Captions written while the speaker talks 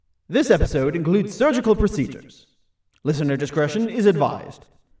This episode includes surgical procedures. Listener discretion is advised.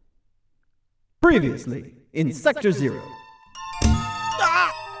 Previously, in Sector 0.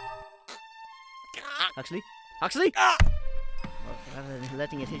 Huxley? Huxley? Rather than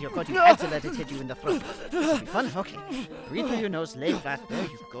letting it hit your coat, you had to let it hit you in the throat. This will be fun. Okay. Breathe through your nose, lay flat. There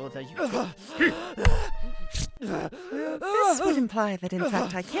you go, there you go. This would imply that, in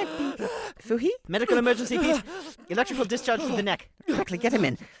fact, I can't be Fuhi. Medical emergency, Pete. Electrical discharge to the neck. Quickly, get him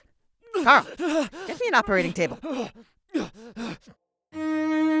in. Carl, get me an operating table.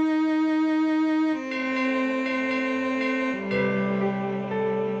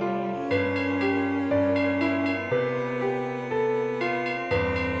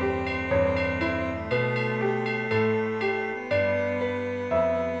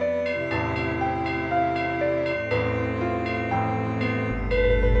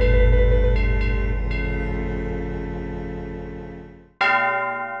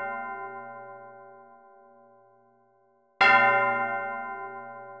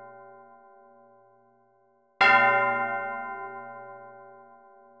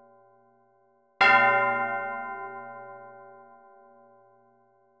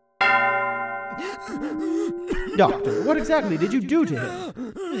 Doctor, what exactly did you do to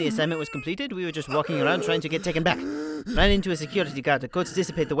him? When the assignment was completed, we were just walking around trying to get taken back. Ran into a security guard. The codes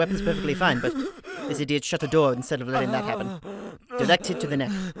dissipate the weapons perfectly fine, but this idiot shut the door instead of letting that happen. Direct hit to the neck.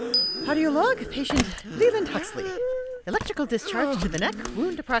 Audio log, patient Leland Huxley. Electrical discharge to the neck,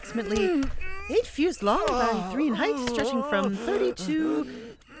 wound approximately 8 fused long by 3 in height, stretching from 30 to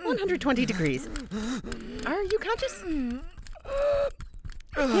 120 degrees. Are you conscious?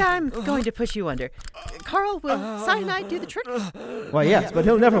 Yeah, I'm going to push you under. Carl, will cyanide do the trick? Why, yes, but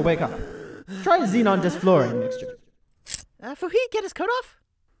he'll never wake up. Try xenon desflurane mixture. Fuhi, get his coat off.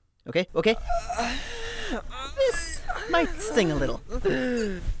 Okay. This might sting a little.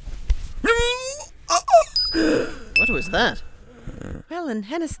 What was that? Well, an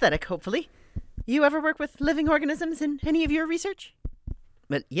anesthetic, hopefully. You ever work with living organisms in any of your research?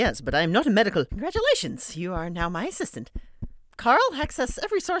 Well, yes, but I am not a medical... Congratulations, you are now my assistant. Carl, access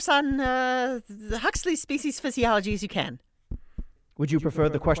every source on the Huxley species physiology as you can. Would you prefer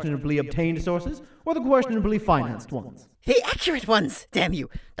the questionably obtained sources or the questionably financed ones? The accurate ones, damn you.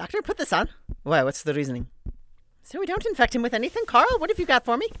 Doctor, put this on. Why, what's the reasoning? So we don't infect him with anything. Carl, what have you got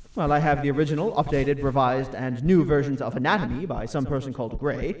for me? Well, I have the original, updated, revised, and new versions of Anatomy by some person called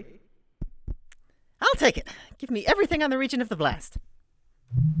Gray. I'll take it. Give me everything on the region of the blast.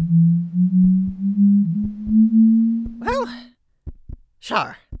 Well,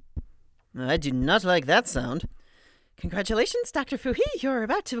 Shar. I do not like that sound. Congratulations, Dr. Fuhi. You're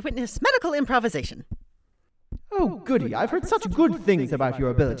about to witness medical improvisation. Oh, goody. I've heard such good things about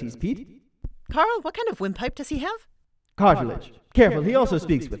your abilities, Pete. Carl, what kind of windpipe does he have? Cartilage. Careful, he also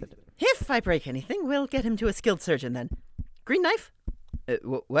speaks with it. If I break anything, we'll get him to a skilled surgeon then. Green knife?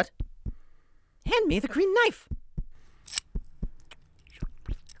 What? Hand me the green knife.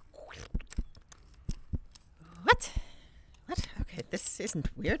 What? Okay, this isn't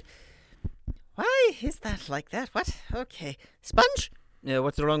weird. Why is that like that? What? Okay. Sponge?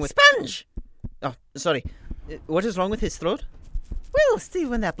 What's wrong with... Sponge! Oh, sorry. What is wrong with his throat? We'll see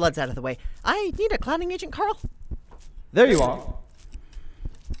when that blood's out of the way. I need a clotting agent, Carl. There you are.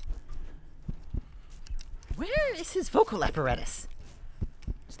 Where is his vocal apparatus?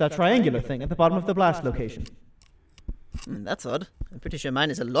 It's that triangular thing at the bottom of the blast location. That's odd. I'm pretty sure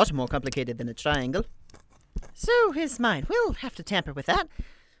mine is a lot more complicated than a triangle. So is mine. We'll have to tamper with that.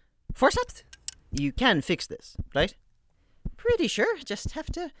 Forceps? You can fix this, right? Pretty sure. Just have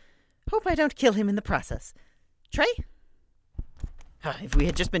to hope I don't kill him in the process. Trey? If we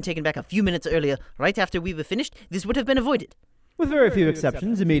had just been taken back a few minutes earlier, right after we were finished, this would have been avoided. With very few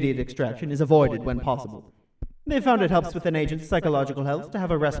exceptions, immediate extraction is avoided when possible. They found it helps with an agent's psychological health to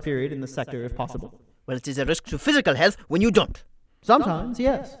have a rest period in the sector if possible. Well, it is a risk to physical health when you don't. Sometimes,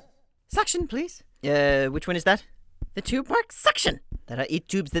 yes. Suction, please. Which one is that? The tube marked suction. There are 8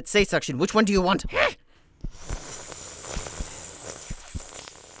 tubes that say suction. Which one do you want?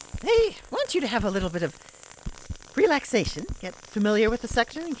 They want you to have a little bit of relaxation. Get familiar with the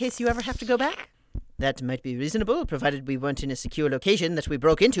sector in case you ever have to go back. That might be reasonable, provided we weren't in a secure location that we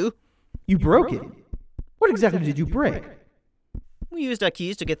broke into. You broke it? What exactly did you break? We used our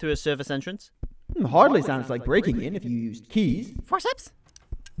keys to get through a service entrance. Hardly sounds like breaking in if you used keys. Forceps?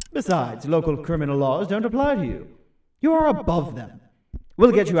 Besides, local criminal laws don't apply to you. You are above them.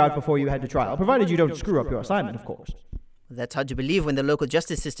 We'll get you out before you head to trial, provided you don't screw up your assignment, of course. That's hard to believe when the local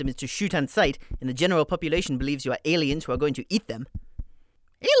justice system is to shoot on sight, and the general population believes you are aliens who are going to eat them.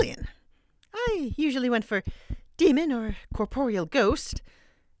 Alien? I usually went for demon or corporeal ghost.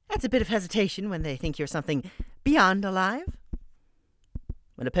 That's a bit of hesitation when they think you're something beyond alive.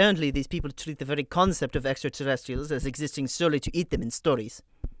 When apparently these people treat the very concept of extraterrestrials as existing solely to eat them in stories.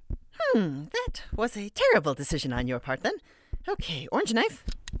 That was a terrible decision on your part then. Okay, orange knife.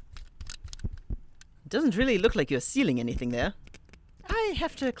 It doesn't really look like you're sealing anything there. I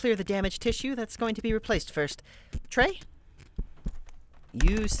have to clear the damaged tissue that's going to be replaced first. Tray?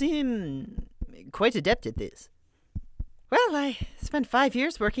 You seem quite adept at this. Well, I spent 5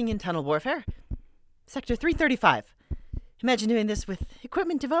 years working in tunnel warfare. Sector 335. Imagine doing this with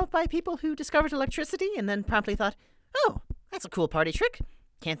equipment developed by people who discovered electricity and then promptly thought, oh, that's a cool party trick.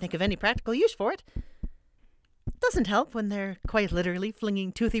 Can't think of any practical use for it. Doesn't help when they're quite literally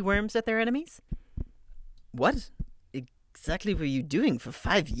flinging toothy worms at their enemies. What exactly were you doing for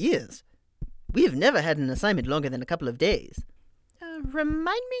 5 years? We have never had an assignment longer than a couple of days.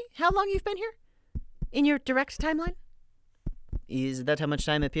 Remind me how long you've been here? In your direct timeline? Is that how much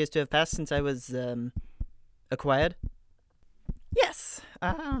time appears to have passed since I was, acquired? Yes.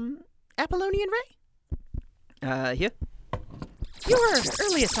 Apollonian Ray? Here? Your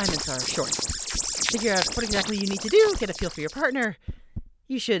early assignments are short. Figure out what exactly you need to do, get a feel for your partner.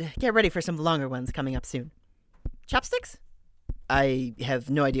 You should get ready for some longer ones coming up soon. Chopsticks? I have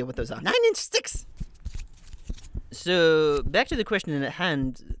no idea what those are. 9-inch sticks! So, back to the question at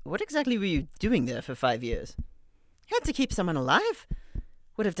hand, what exactly were you doing there for 5 years? Had to keep someone alive.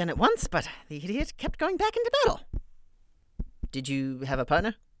 Would have done it once, but the idiot kept going back into battle. Did you have a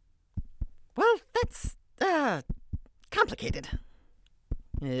partner? Well, that's, complicated.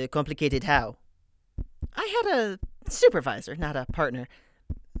 Complicated how? I had a supervisor, not a partner.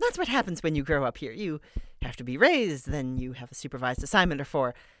 That's what happens when you grow up here. You have to be raised, then you have a supervised assignment or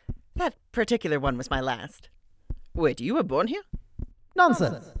 4. That particular one was my last. Wait, you were born here?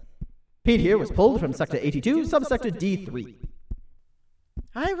 Nonsense. Pete here was pulled from Sector 82, Subsector D3.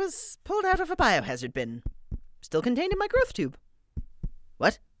 I was pulled out of a biohazard bin. Still contained in my growth tube.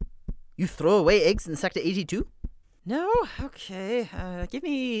 What? You throw away eggs in Sector 82? No? Okay. Give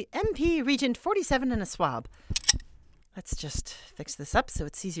me MP Regent 47 and a swab. Let's just fix this up so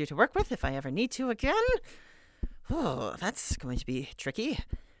it's easier to work with if I ever need to again. Oh, that's going to be tricky.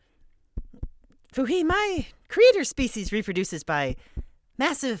 Fuhi, my creator species reproduces by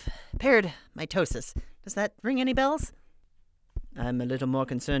massive paired mitosis. Does that ring any bells? I'm a little more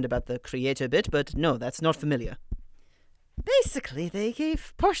concerned about the creator bit, but no, that's not familiar. Basically, they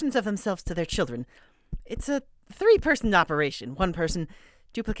gave portions of themselves to their children. It's a 3-person operation. One person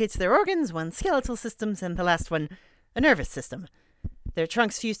duplicates their organs, one skeletal systems, and the last one a nervous system. Their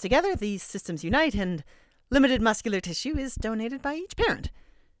trunks fuse together, these systems unite, and limited muscular tissue is donated by each parent.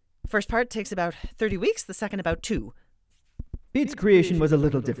 First part takes about 30 weeks, the second about 2. Pete's creation was a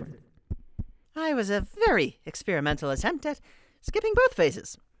little different. I was a very experimental attempt at skipping both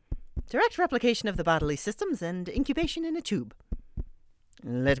phases. Direct replication of the bodily systems and incubation in a tube.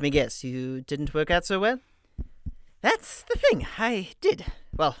 Let me guess, you didn't work out so well? That's the thing, I did.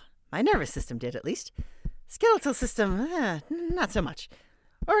 Well, my nervous system did, at least. Skeletal system, not so much.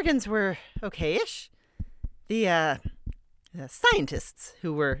 Organs were okay-ish. The scientists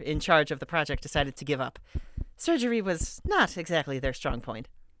who were in charge of the project decided to give up. Surgery was not exactly their strong point.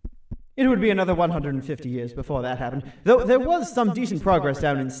 It would be another 150 years before that happened, though there was some decent progress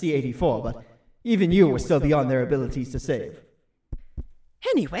down in C-84, but even you were still beyond their abilities to save.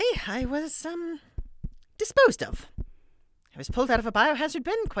 Anyway, I was, disposed of. I was pulled out of a biohazard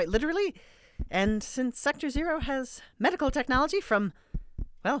bin, quite literally, and since Sector 0 has medical technology from,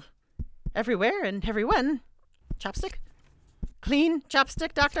 well, everywhere and everyone, chopstick? Clean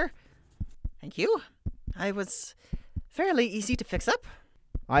chopstick, doctor? Thank you. I was fairly easy to fix up.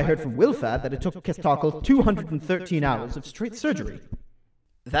 I heard from Wilfad that it took Kestakl 213 hours of straight surgery.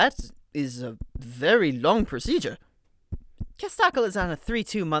 That is a very long procedure. Kestakl is on a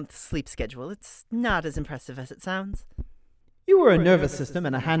 3-2-month sleep schedule. It's not as impressive as it sounds. You were a nervous system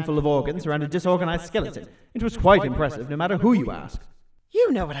and a handful of organs around a disorganized skeleton. It was quite impressive, no matter who you asked.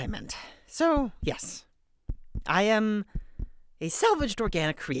 You know what I meant. So, yes. I am a salvaged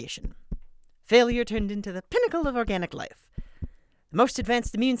organic creation. Failure turned into the pinnacle of organic life. The most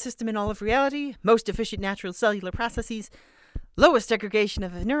advanced immune system in all of reality, most efficient natural cellular processes, lowest degradation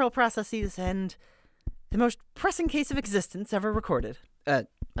of neural processes, and the most pressing case of existence ever recorded.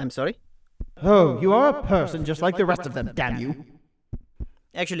 I'm sorry? Oh, you are a person just like the rest of them, damn you.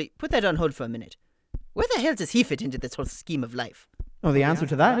 Actually, put that on hold for a minute. Where the hell does he fit into this whole scheme of life? Oh, the answer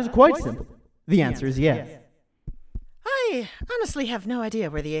to that is quite simple. The answer is yes. I honestly have no idea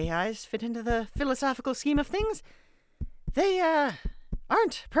where the AIs fit into the philosophical scheme of things. They,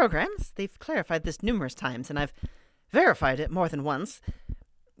 aren't programs. They've clarified this numerous times, and I've verified it more than once.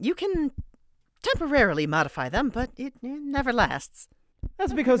 You can temporarily modify them, but it never lasts.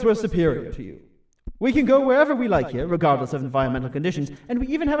 That's because we're superior to you. We can go wherever we like here, regardless of environmental conditions, and we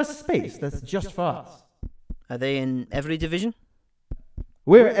even have a space that's just for us. Are they in every division?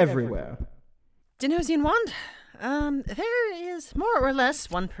 We're everywhere. Denosian wand? There is more or less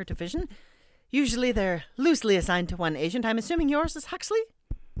one per division. Usually they're loosely assigned to one agent. I'm assuming yours is Huxley?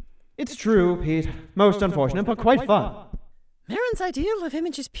 It's true, Pete. Most unfortunate, but quite fun. Marin's ideal of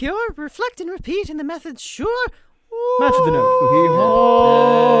image is pure, reflect and repeat, and the method's sure. Match the note,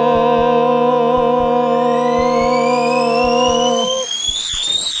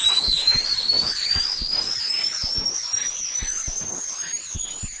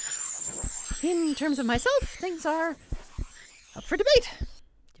 In terms of myself, things are up for debate.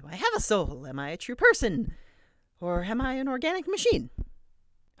 Do I have a soul? Am I a true person? Or am I an organic machine?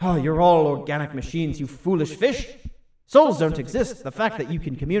 Oh, you're all organic machines, you foolish fish. Souls don't exist. The fact that you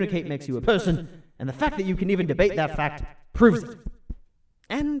can communicate makes you a person, and the fact that you can even debate that fact proves it.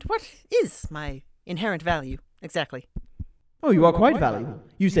 And what is my inherent value, exactly? Oh, you are quite valuable.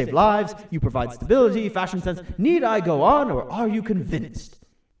 You save lives, you provide stability, fashion sense. Need I go on, or are you convinced?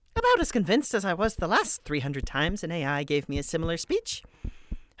 About as convinced as I was the last 300 times an AI gave me a similar speech.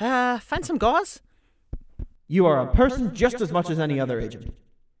 Find some gauze? You are a person just as much as any other agent.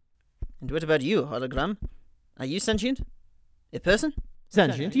 And what about you, hologram? Are you sentient? A person?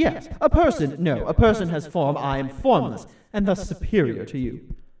 Sentient, yes. A person, no. A person has form, I am formless, and thus superior to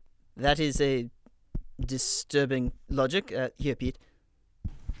you. That is a disturbing logic. Here, Pete.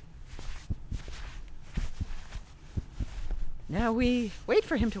 Now we wait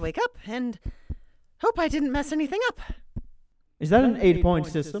for him to wake up and hope I didn't mess anything up. Is that an 8-point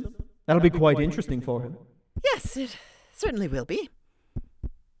system? That'll be quite interesting for him. Yes, it certainly will be.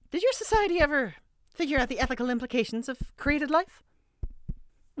 Did your society ever figure out the ethical implications of created life?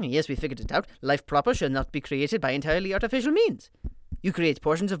 Yes, we figured it out. Life proper should not be created by entirely artificial means. You create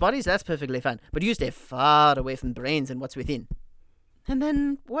portions of bodies, that's perfectly fine, but you stay far away from brains and what's within. And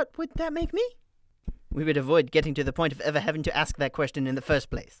then what would that make me? We would avoid getting to the point of ever having to ask that question in the first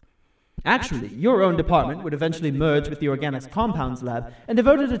place. Actually, your own department would eventually merge with the Organics Compounds Lab and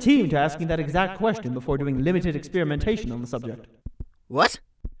devoted a team to asking that exact question before doing limited experimentation on the subject. What?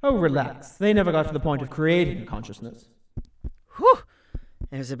 Oh, relax. They never got to the point of creating a consciousness. Whew!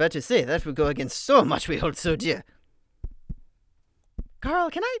 I was about to say, that would go against so much we hold so dear. Carl,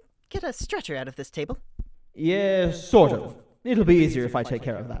 can I get a stretcher out of this table? Yeah, sort of. It'll be easier if I take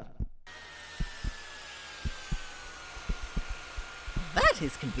care of that. That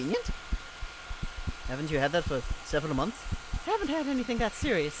is convenient. Haven't you had that for several months? Haven't had anything that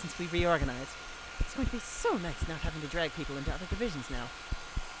serious since we reorganized. It's going to be so nice not having to drag people into other divisions now.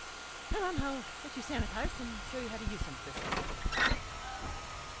 Come on, I'll get you sanitized and show you how to use some of this.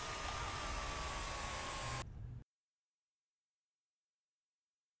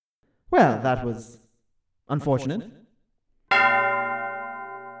 Well, that was unfortunate.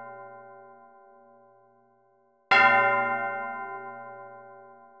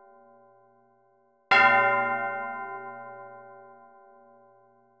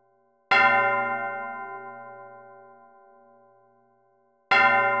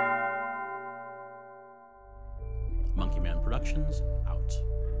 Monkey Man Productions, out.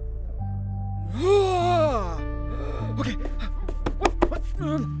 Okay. What?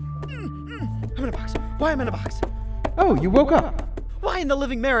 I'm in a box. Why am I in a box? Oh, you woke up. Why in the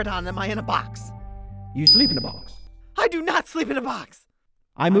living Meridon am I in a box? You sleep in a box. I do not sleep in a box.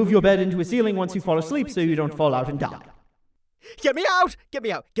 I move your bed into a ceiling once you fall asleep so you don't fall out and die. Get me out! Get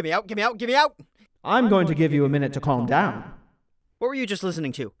me out! Get me out! Get me out! Get me out! I'm going to give you a minute to calm down. What were you just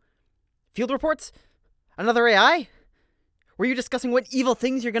listening to? Field reports? Another AI? Were you discussing what evil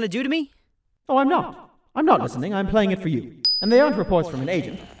things you're going to do to me? Oh, I'm not. I'm not listening. I'm playing it for you. And they aren't reports from an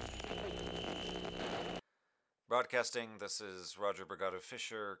agent. Broadcasting, this is Roger Brigado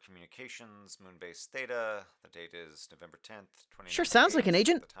Fisher, Communications, Moonbase Theta. The date is November 10th, 2019. Sure sounds like an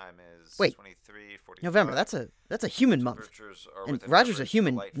agent. The time is Wait, 23:45. November, that's a human month. And Roger's a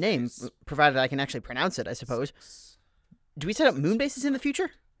human name, provided I can actually pronounce it, I suppose. Do we set up moon bases in the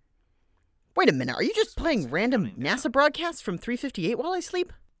future? Wait a minute, are you just playing random NASA broadcasts from 358 while I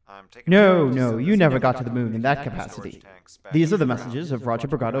sleep? No, you never got to the moon in that capacity. These are the messages of Roger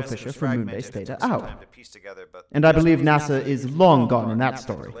Brigado Fisher from Moonbase Theta out. And I believe NASA is long gone in that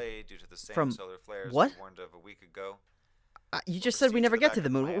story. From what? You just said we never get to the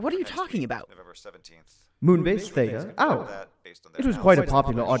moon. What are you talking about? Moonbase Theta out. It was quite a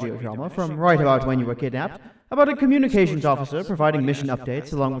popular audio drama from right about when you were kidnapped, about a communications officer providing mission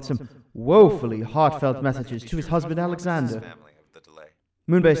updates along with some woefully heartfelt messages to his husband Alexander.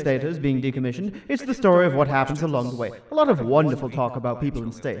 Moonbase Theta is being decommissioned. It's the story of what happens along the way. A lot of wonderful talk about people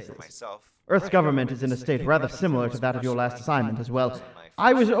in stasis. Earth's government is in a state rather similar to that of your last assignment as well.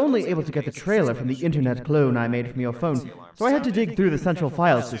 I was only able to get the trailer from the internet clone I made from your phone, so I had to dig through the central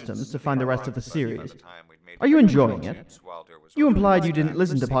file systems to find the rest of the series. Are you enjoying it? You implied you didn't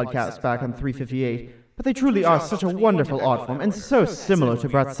listen to podcasts back on 358, but they truly are such a wonderful art form and so similar to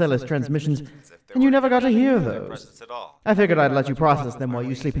Bratzella's transmissions, and you never got to hear those. I figured I'd let you process them while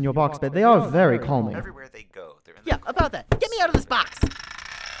you sleep in your box bed. They are very calming. Everywhere they go, they're in Yeah, about that. Get me out of this box!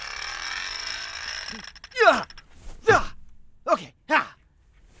 Okay,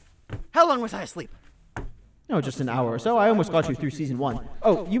 How long was I asleep? Oh, just an hour or so. I almost got you through Season 1.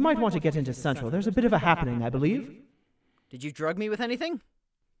 Oh, you might want to get into Central. There's a bit of a happening, I believe. Did you drug me with anything?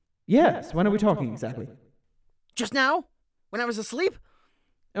 Yes, when are we talking exactly? Just now? When I was asleep?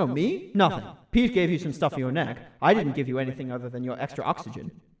 Oh, me? Nothing. Pete gave you some stuff for your neck. I didn't give you anything other than your extra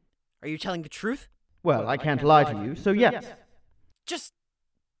oxygen. Are you telling the truth? Well, I can't lie to you, so yes. Just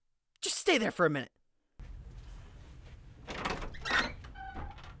stay there for a minute.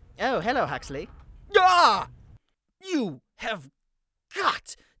 Oh, hello, Huxley. Ah! You have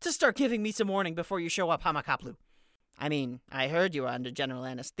got to start giving me some warning before you show up, Hamakaplu. I mean, I heard you were under general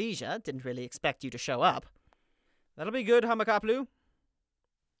anesthesia. Didn't really expect you to show up. That'll be good, Hamakaplu.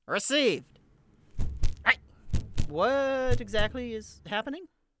 Received. Right. What exactly is happening?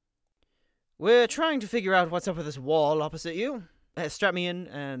 We're trying to figure out what's up with this wall opposite you. Strap me in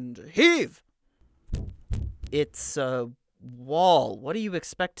and heave! It's a wall. What do you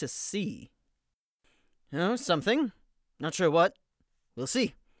expect to see? Oh, something. Not sure what. We'll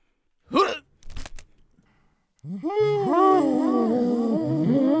see. You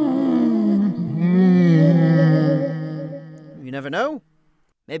never know.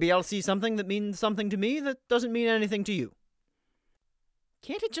 Maybe I'll see something that means something to me that doesn't mean anything to you.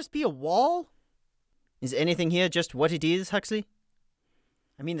 Can't it just be a wall? Is anything here just what it is, Huxley?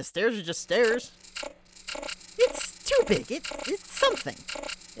 I mean, the stairs are just stairs. It's too big. It's something.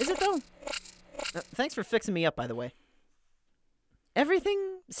 Is it, though? Thanks for fixing me up, by the way.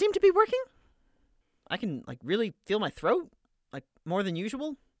 Everything seemed to be working? I can, really feel my throat, more than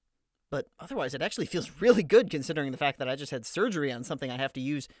usual. But otherwise, it actually feels really good considering the fact that I just had surgery on something I have to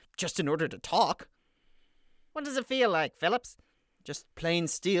use just in order to talk. What does it feel like, Phillips? Just plain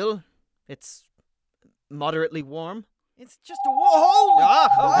steel. It's moderately warm. It's just a wall.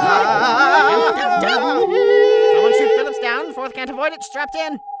 Down. Someone shoot Phillips down. Fourth can't avoid it. Strapped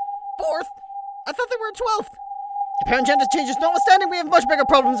in. Fourth? I thought they were 12th. Apparent gender changes notwithstanding, we have much bigger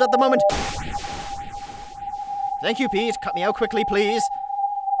problems at the moment. Thank you, Pete. Cut me out quickly, please.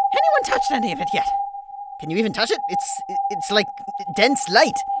 Anyone touched any of it yet? Can you even touch it? It's like dense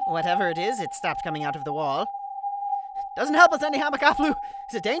light. Whatever it is, it stopped coming out of the wall. Doesn't help us any, Hamakaplu.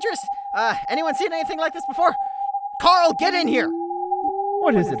 Is it dangerous? Anyone seen anything like this before? Carl, get in here!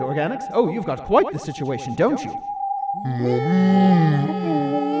 What is it, Organics? Oh, you've got quite the situation, don't you?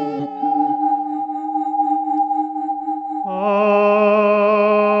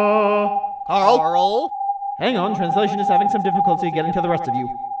 Carl? Hang on, translation is having some difficulty getting to the rest of you.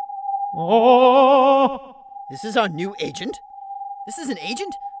 Oh! This is our new agent? This is an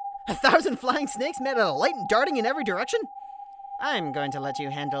agent? 1,000 flying snakes made out of light and darting in every direction? I'm going to let you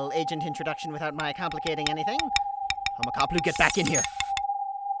handle agent introduction without my complicating anything. Hamakaplu, get back in here.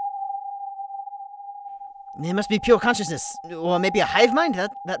 It must be pure consciousness. Or maybe a hive mind?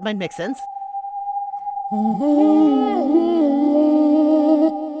 That might make sense. Bob,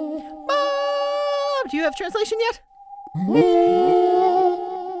 do you have translation yet?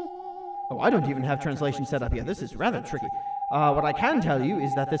 Oh, I don't even have translation set up yet. This is rather tricky. What I can tell you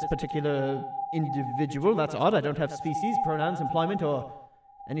is that this particular individual, that's odd, I don't have species, pronouns, employment, or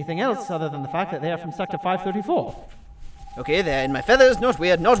anything else other than the fact that they are from Sector 534. Okay, they're in my feathers. Not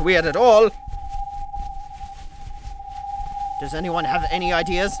weird at all. Does anyone have any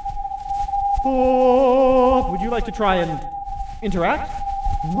ideas? Oh, would you like to try and interact?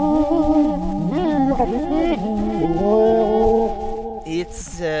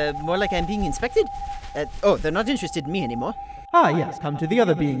 It's more like I'm being inspected. They're not interested in me anymore. Ah, yes, come to the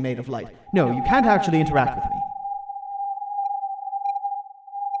other being made of light. No, you can't actually interact with me.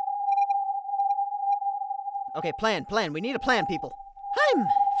 Okay, plan. We need a plan, people. I'm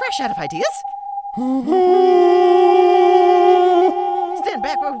fresh out of ideas. Stand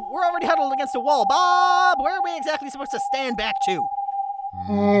back. We're already huddled against a wall. Bob, where are we exactly supposed to stand back to?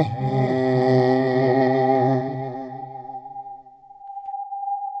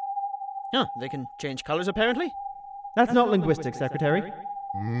 Huh, they can change colors apparently? That's not linguistics,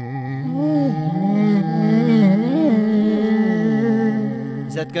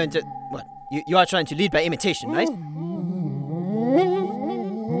 Is that going to... What? You are trying to lead by imitation, right?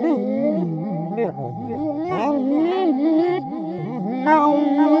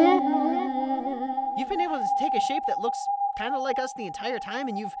 You've been able to take a shape that looks kind of like us the entire time,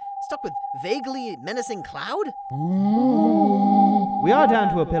 and you've stuck with vaguely menacing cloud? We are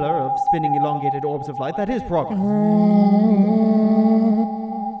down to a pillar of spinning elongated orbs of light. That is progress.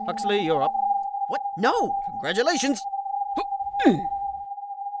 Huxley, you're up. What? No! Congratulations!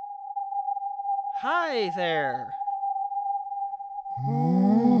 Hi there.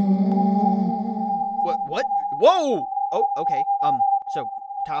 What? Whoa! Oh, okay. So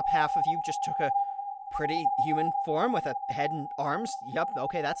top half of you just took a pretty human form with a head and arms. Yep,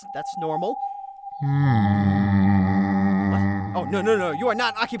 okay, that's normal. What? Oh, no, you are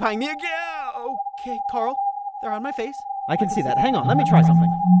not occupying me again! Okay, Carl, they're on my face. I can see that. Hang on, let me try something.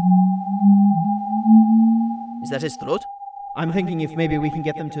 Is that his throat? I'm thinking if maybe we can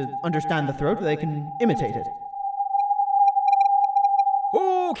get them to understand the throat, they can imitate it.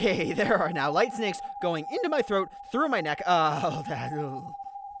 Okay, there are now light snakes going into my throat, through my neck.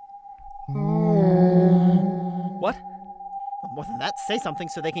 What? More than that, say something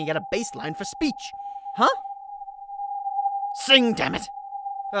so they can get a baseline for speech. Huh? Sing, damn it!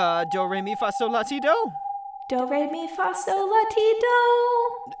 Do, re, mi, fa, sol, la, ti, do. Do, re, mi, fa, sol, la, ti,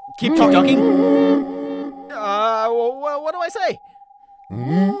 do. Keep talking. What do I say?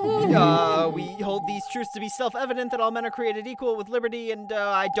 We hold these truths to be self-evident that all men are created equal with liberty, and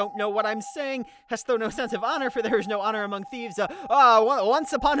I don't know what I'm saying. Hast thou no sense of honor, for there is no honor among thieves.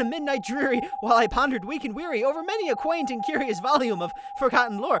 Once upon a midnight dreary, while I pondered weak and weary over many a quaint and curious volume of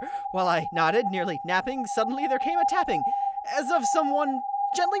forgotten lore, while I nodded, nearly napping, suddenly there came a tapping, as of someone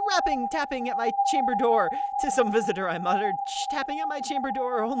gently rapping, tapping at my chamber door. 'Tis some visitor, I muttered, tapping at my chamber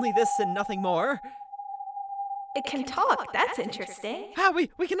door, only this and nothing more. It can talk. That's interesting. We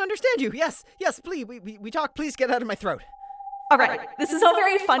can understand you. Yes, please. We talk. Please get out of my throat. All right. This is all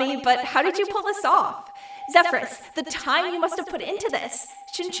very funny, but how did you pull this off? Zephyrus, the time you must have put into this.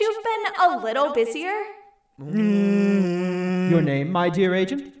 Shouldn't you have been a little busier? Your name, my dear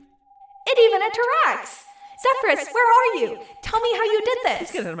agent? It even interacts. Zephyrus, where are you? Tell me how you did this.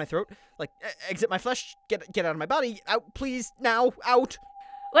 Please get out of my throat. Exit my flesh. Get out of my body. Out, please. Now. Out.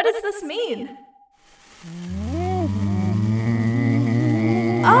 What does this mean?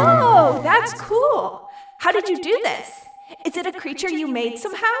 Oh, that's cool. How did you do this? Is it a creature you made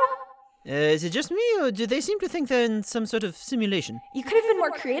somehow? Is it just me, or do they seem to think they're in some sort of simulation? You could have been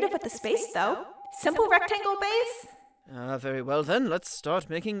more creative with the space, though. Simple rectangle base? Very well then, let's start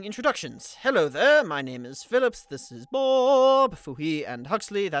making introductions. Hello there, my name is Phillips, this is Bob, Fuhi, and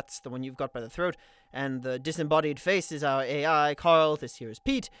Huxley, that's the one you've got by the throat, and the disembodied face is our AI, Carl, this here is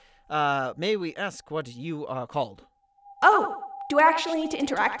Pete. May we ask what you are called? Oh, do I actually need to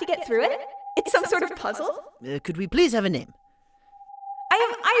interact to get through it? It's some sort of puzzle? Could we please have a name? I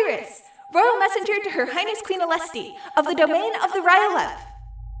am Iris, Royal Messenger to Her Highness Queen Alesti, of the domain of the Ryoleth.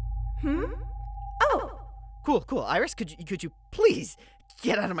 Oh. Cool. Iris, could you please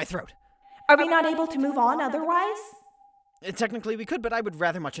get out of my throat? Are we not able to move on otherwise? Technically we could, but I would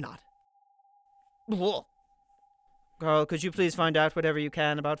rather much not. Whoa. Carl, could you please find out whatever you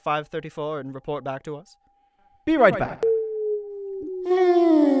can about 534 and report back to us? Be right back.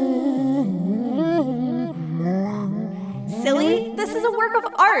 Silly, this is a work of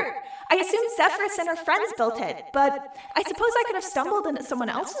art. I assume Zephyrus and her friends built it, but I suppose I could have stumbled into someone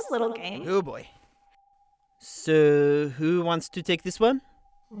else's little game. Oh boy. So, who wants to take this one?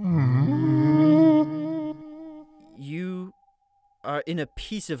 You are in a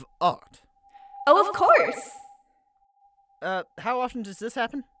piece of art. Oh, of course. How often does this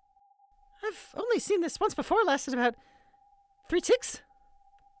happen? I've only seen this once before, lasted about 3 ticks.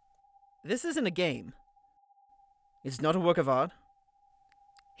 This isn't a game. It's not a work of art.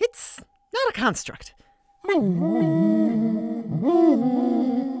 It's not a construct.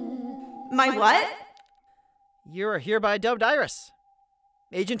 My what? You are hereby dubbed Iris,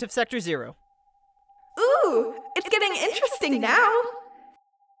 agent of Sector 0. Ooh, it's getting interesting now.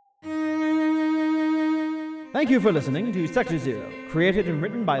 Thank you for listening to Sector 0, created and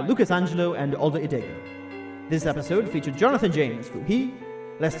written by Lucas Angelo and Alda Idego. This episode featured Jonathan Jane as Fuhi,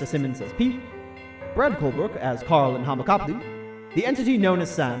 Lester Simmons as Pete, Brad Colebrook as Carl and Hamakaplu, the entity known as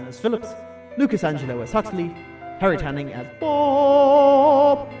Sam as Phillips, Lucas Angelo as Huxley, Harry Tanning as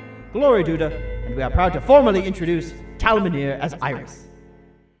Bob, Glory Duda, and we are proud to formally introduce Tal Minear as Iris.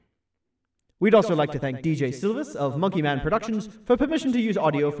 We'd also like to thank DJ Silvis of Monkey Man Productions for permission to use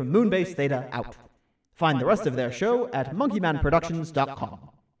audio from Moonbase Theta Out. Find the rest of their show at monkeymanproductions.com.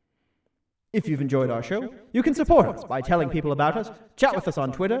 If you've enjoyed our show, you can support us by telling people about us, chat with us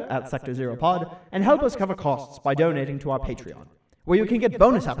on Twitter @Sector0Pod, and help us cover costs by donating to our Patreon, where you can get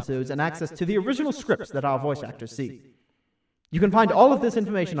bonus episodes and access to the original scripts that our voice actors see. You can find all of this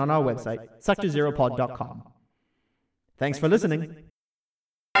information on our website, sector0pod.com. Thanks for listening.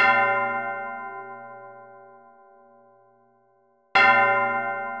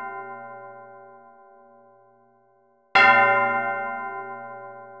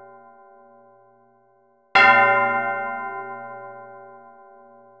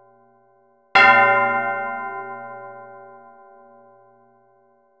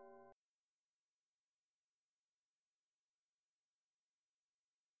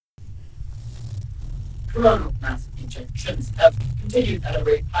 Coronal mass ejections have continued at a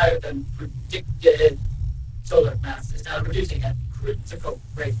rate higher than predicted. Solar mass is now reducing at critical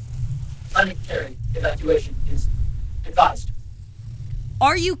rate. Planetary evacuation is advised.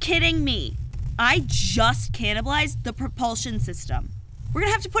 Are you kidding me? I just cannibalized the propulsion system. We're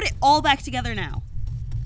gonna have to put it all back together now.